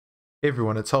Hey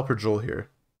everyone, it's Helper Joel here.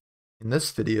 In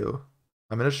this video,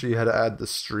 I'm going to show you how to add the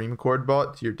Streamcord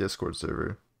bot to your Discord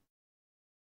server.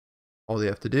 All you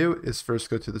have to do is first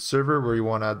go to the server where you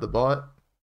want to add the bot.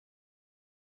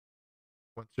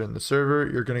 Once you're in the server,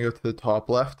 you're going to go to the top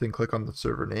left and click on the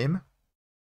server name.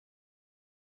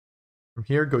 From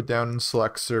here, go down and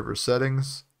select server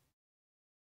settings.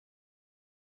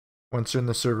 Once you're in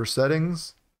the server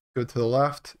settings, go to the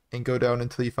left and go down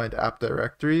until you find app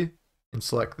directory and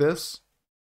select this.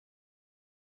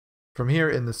 From here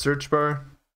in the search bar,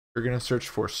 you're going to search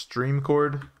for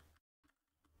Streamcord.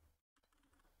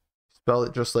 Spell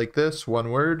it just like this, one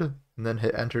word, and then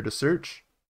hit enter to search.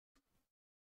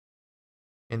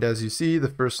 And as you see, the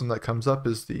first one that comes up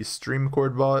is the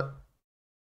Streamcord bot. So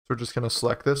we're just going to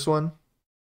select this one.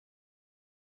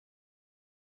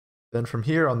 Then from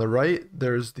here on the right,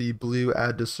 there's the blue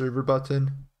add to server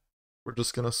button. We're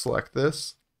just going to select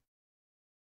this.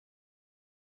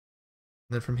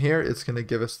 And then from here, it's going to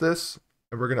give us this,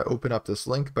 and we're going to open up this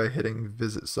link by hitting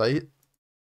visit site.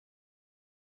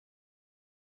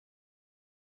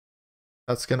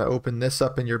 That's going to open this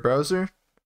up in your browser.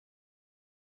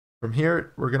 From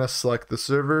here, we're going to select the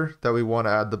server that we want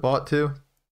to add the bot to,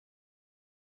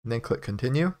 and then click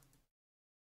continue.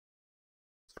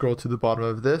 Scroll to the bottom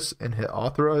of this and hit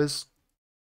authorize.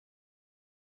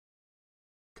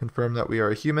 Confirm that we are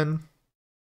a human.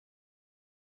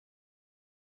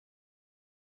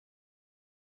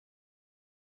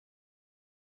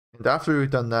 And after we've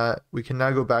done that, we can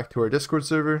now go back to our Discord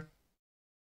server.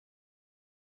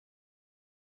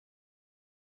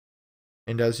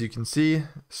 And as you can see,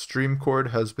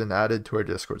 Streamcord has been added to our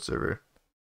Discord server.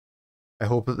 I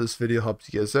hope that this video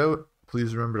helped you guys out.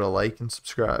 Please remember to like and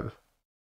subscribe.